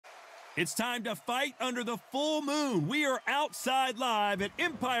It's time to fight under the full moon. We are outside live at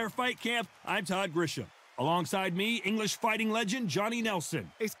Empire Fight Camp. I'm Todd Grisham. Alongside me, English fighting legend Johnny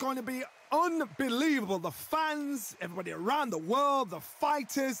Nelson. It's going to be unbelievable. The fans, everybody around the world, the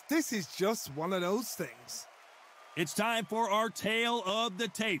fighters. This is just one of those things. It's time for our tale of the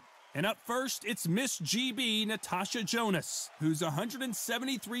tape. And up first, it's Miss GB, Natasha Jonas, who's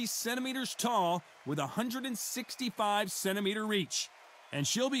 173 centimeters tall with 165 centimeter reach. And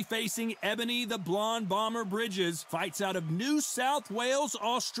she'll be facing Ebanie the Blonde Bomber Bridges, fights out of New South Wales,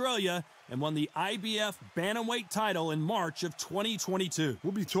 Australia, and won the IBF Bantamweight title in March of 2022.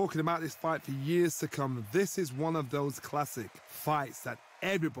 We'll be talking about this fight for years to come. This is one of those classic fights that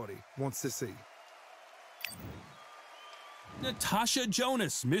everybody wants to see. Natasha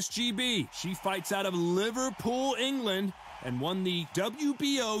Jonas, Miss GB. She fights out of Liverpool, England, and won the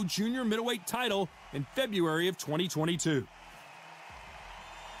WBO Junior Middleweight title in February of 2022.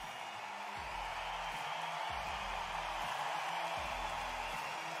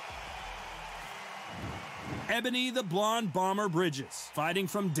 Ebanie the Blonde Bomber Bridges, fighting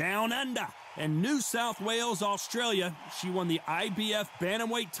from Down Under and New South Wales, Australia. She won the IBF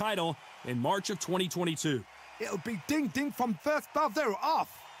Bantamweight title in March of 2022. It'll be ding-ding from first bell. They're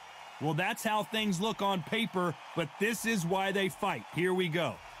off. Well, that's how things look on paper, but this is why they fight. Here we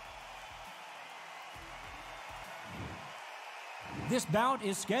go. This bout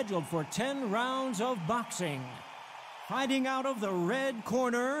is scheduled for 10 rounds of boxing. Fighting out of the red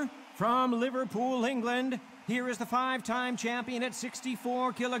corner from Liverpool, England, here is the 5-time champion at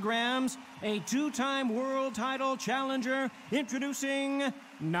 64 kilograms, a 2-time world title challenger, introducing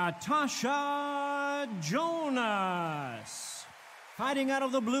Natasha Jonas. Fighting out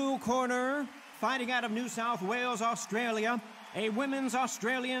of the blue corner, fighting out of New South Wales, Australia, a women's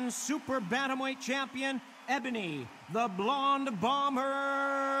Australian super bantamweight champion, Ebanie, the Blonde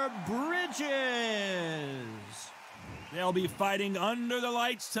Bomber Bridges. They'll be fighting under the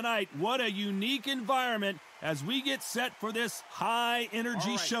lights tonight. What a unique environment as we get set for this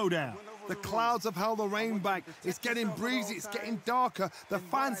high-energy showdown. The clouds have held the rain back. It's getting breezy. It's getting darker. The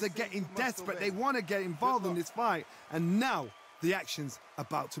fans are getting desperate. They want to get involved in this fight. And now the action's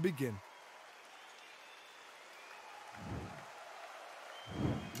about to begin.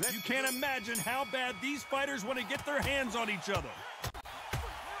 You can't imagine how bad these fighters want to get their hands on each other.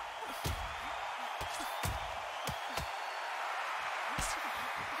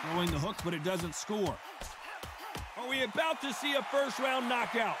 Throwing the hook, but it doesn't score. Are we about to see a first-round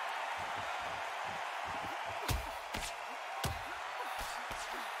knockout?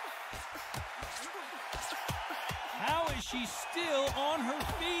 How is she still on her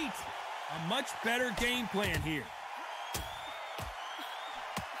feet? A much better game plan here.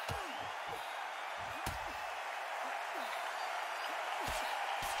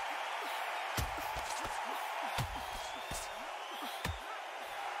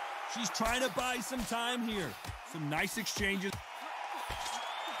 She's trying to buy some time here. Some nice exchanges.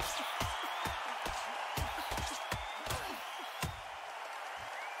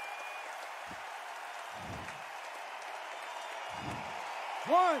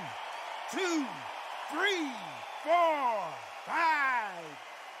 One, two, three, 4, 5.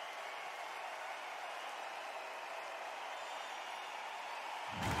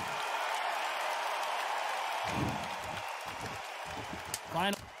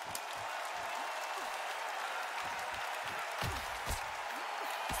 Final.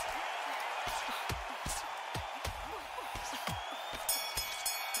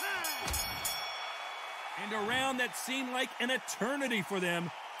 And a round that seemed like an eternity for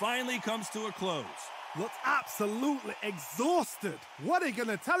them finally comes to a close. Looks absolutely exhausted. What are you going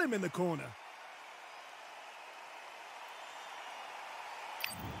to tell him in the corner?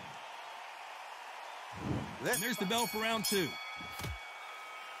 And there's the bell for round 2.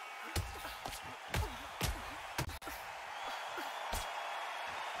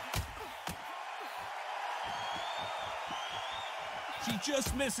 She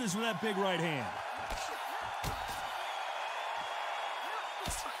just misses with that big right hand.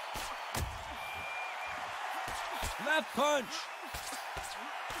 Left punch.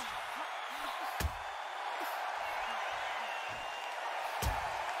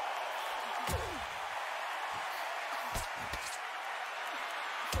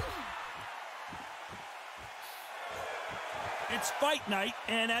 It's fight night,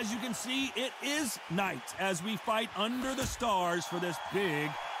 and as you can see, it is night as we fight under the stars for this big,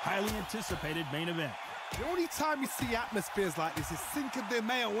 highly anticipated main event. The only time you see atmospheres like this is Cinco de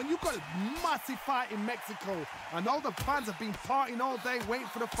Mayo, when you've got a massive fight in Mexico and all the fans have been partying all day waiting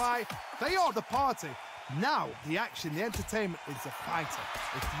for the fight. They are the party. Now, the action, the entertainment is a fighter.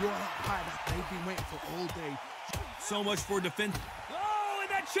 If you're that fighter that they've been waiting for all day. So much for defense. Oh, and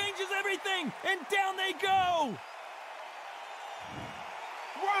that changes everything! And down they go!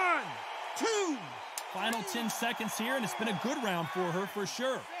 1, 2. Final 10 seconds here, and it's been a good round for her for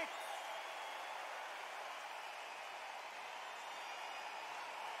sure.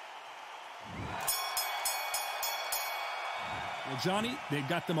 Well, Johnny, they've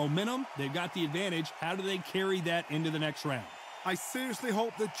got the momentum, they've got the advantage. How do they carry that into the next round? I seriously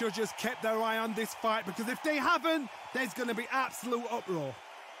hope the judges kept their eye on this fight, because if they haven't, there's going to be absolute uproar.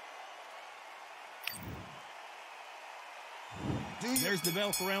 There's the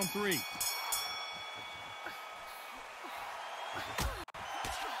bell for round 3.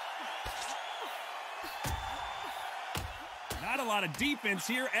 Not a lot of defense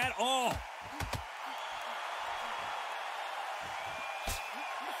here at all.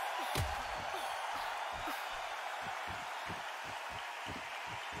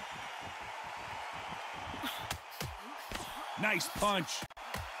 Nice punch.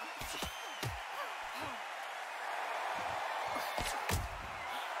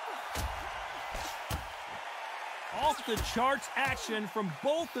 Off the charts action from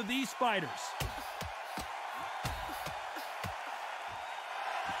both of these fighters.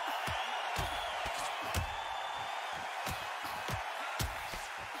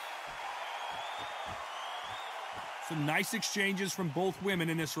 Some nice exchanges from both women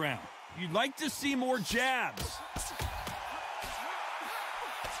in this round. You'd like to see more jabs.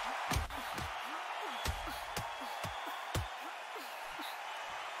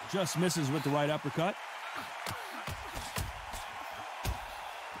 Just misses with the right uppercut.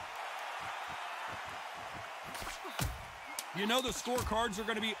 You know the scorecards are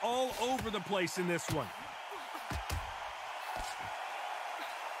going to be all over the place in this one.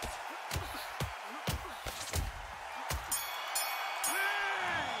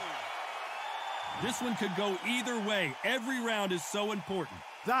 This one could go either way. Every round is so important.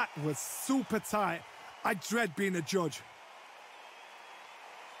 That was super tight. I dread being a judge.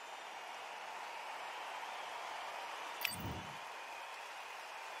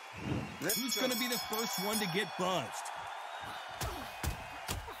 Who's going to be the first one to get buzzed?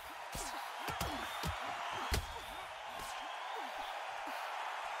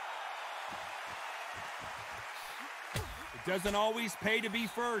 It doesn't always pay to be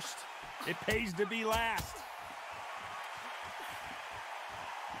first. It pays to be last.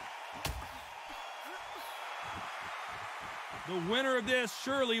 The winner of this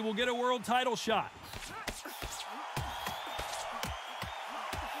surely will get a world title shot.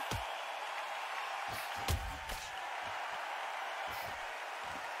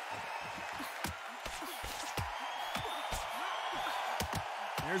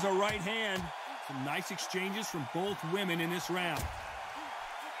 There's a right hand. Some nice exchanges from both women in this round.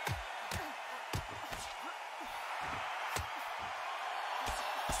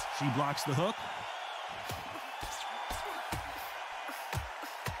 She blocks the hook.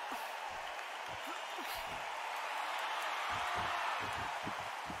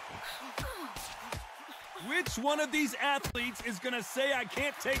 Which one of these athletes is going to say, I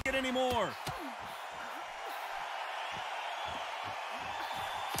can't take it anymore?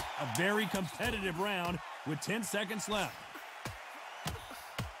 A very competitive round with 10 seconds left.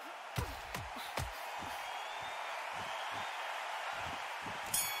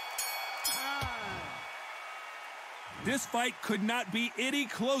 This fight could not be any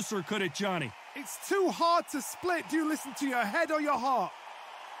closer, could it, Johnny? It's too hard to split. Do you listen to your head or your heart?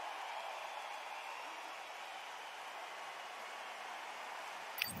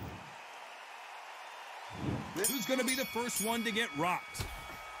 Who's going to be the first one to get rocked?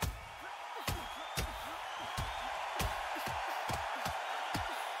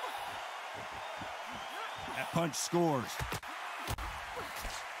 That punch scores.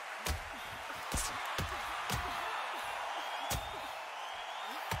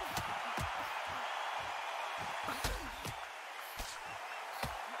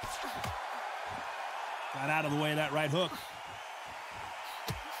 Got out of the way of that right hook.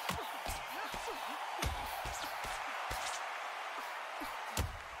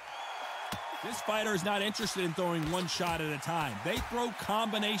 This fighter is not interested in throwing one shot at a time. They throw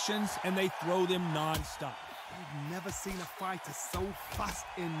combinations and they throw them non-stop. I've never seen a fighter so fast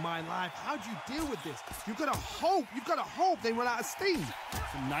in my life. How do you deal with this? You've got to hope they run out of steam.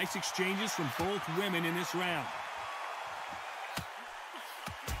 Some nice exchanges from both women in this round.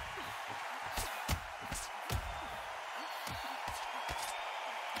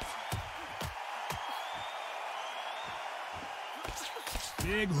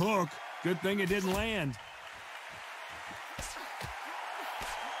 Big hook. Good thing it didn't land.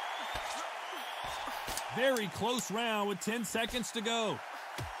 Very close round with 10 seconds to go.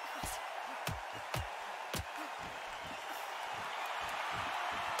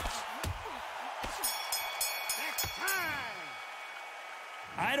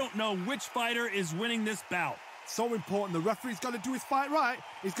 I don't know which fighter is winning this bout. So important. The referee's got to do his fight right.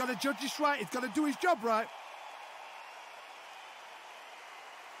 He's got to judge this right. He's got to do his job right.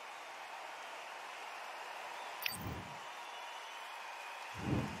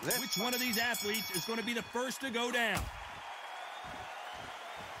 Which one of these athletes is going to be the first to go down?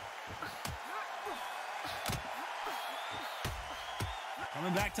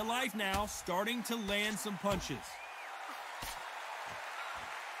 Coming back to life now, starting to land some punches.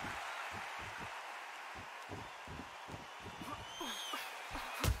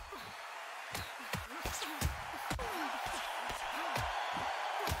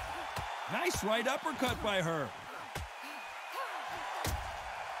 Nice right uppercut by her.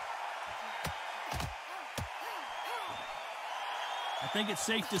 I think it's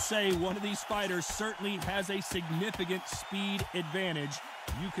safe to say one of these fighters certainly has a significant speed advantage.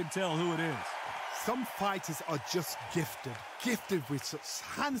 You can tell who it is. Some fighters are just gifted with such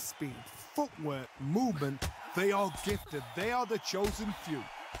hand speed, footwork, movement. They are gifted. They are the chosen few.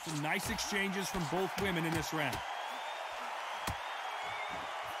 Some nice exchanges from both women in this round.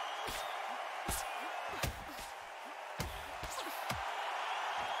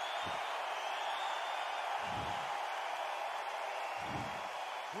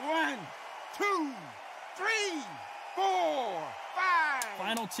 One, two, three, 4, 5.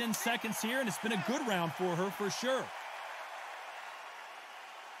 Final 10 seconds here, and it's been a good round for her for sure.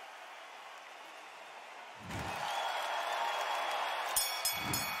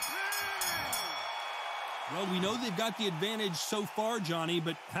 Well, we know they've got the advantage so far, Johnny,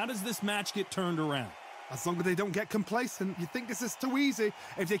 but how does this match get turned around? As long as they don't get complacent, you think this is too easy.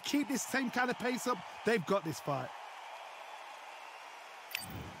 If they keep this same kind of pace up, they've got this fight.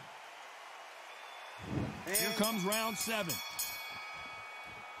 Here comes round 7.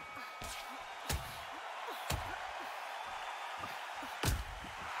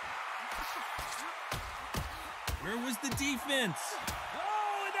 Where was the defense?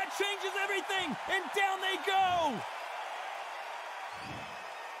 Oh, and that changes everything! And down they go!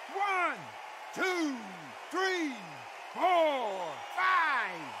 1, 2, 3, 4,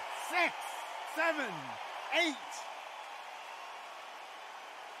 5, 6, 7, 8.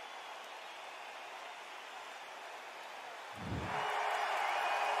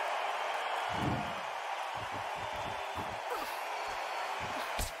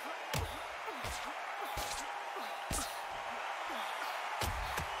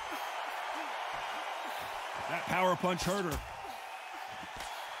 That power punch hurt her.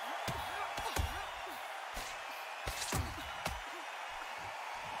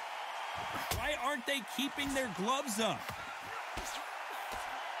 Why aren't they keeping their gloves up?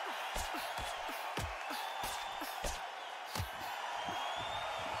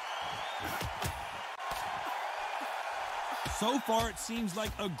 So far, it seems like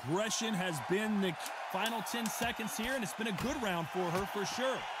aggression has been the final 10 seconds here, and it's been a good round for her for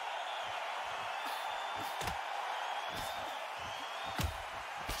sure.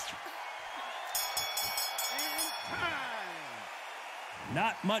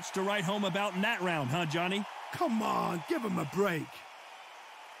 Not much to write home about in that round, huh, Johnny? Come on, give him a break.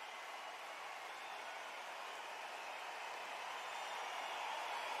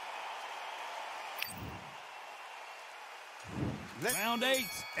 Round 8,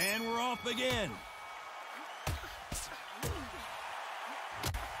 and we're off again.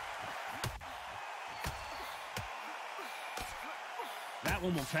 That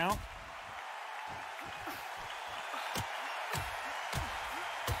one will count.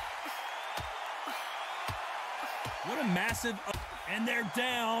 What a massive... And they're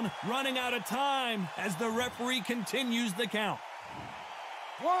down, running out of time as the referee continues the count.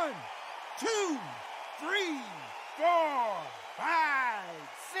 1, 2, 3, 4, 5,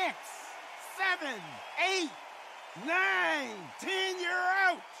 6, 7, 8, 9, 10, you're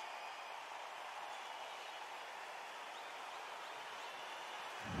out!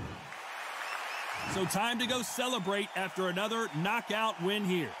 So time to go celebrate after another knockout win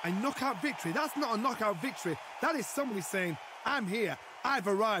here. A knockout victory? That's not a knockout victory. That is somebody saying, I'm here, I've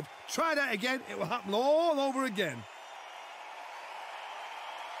arrived. Try that again, it will happen all over again.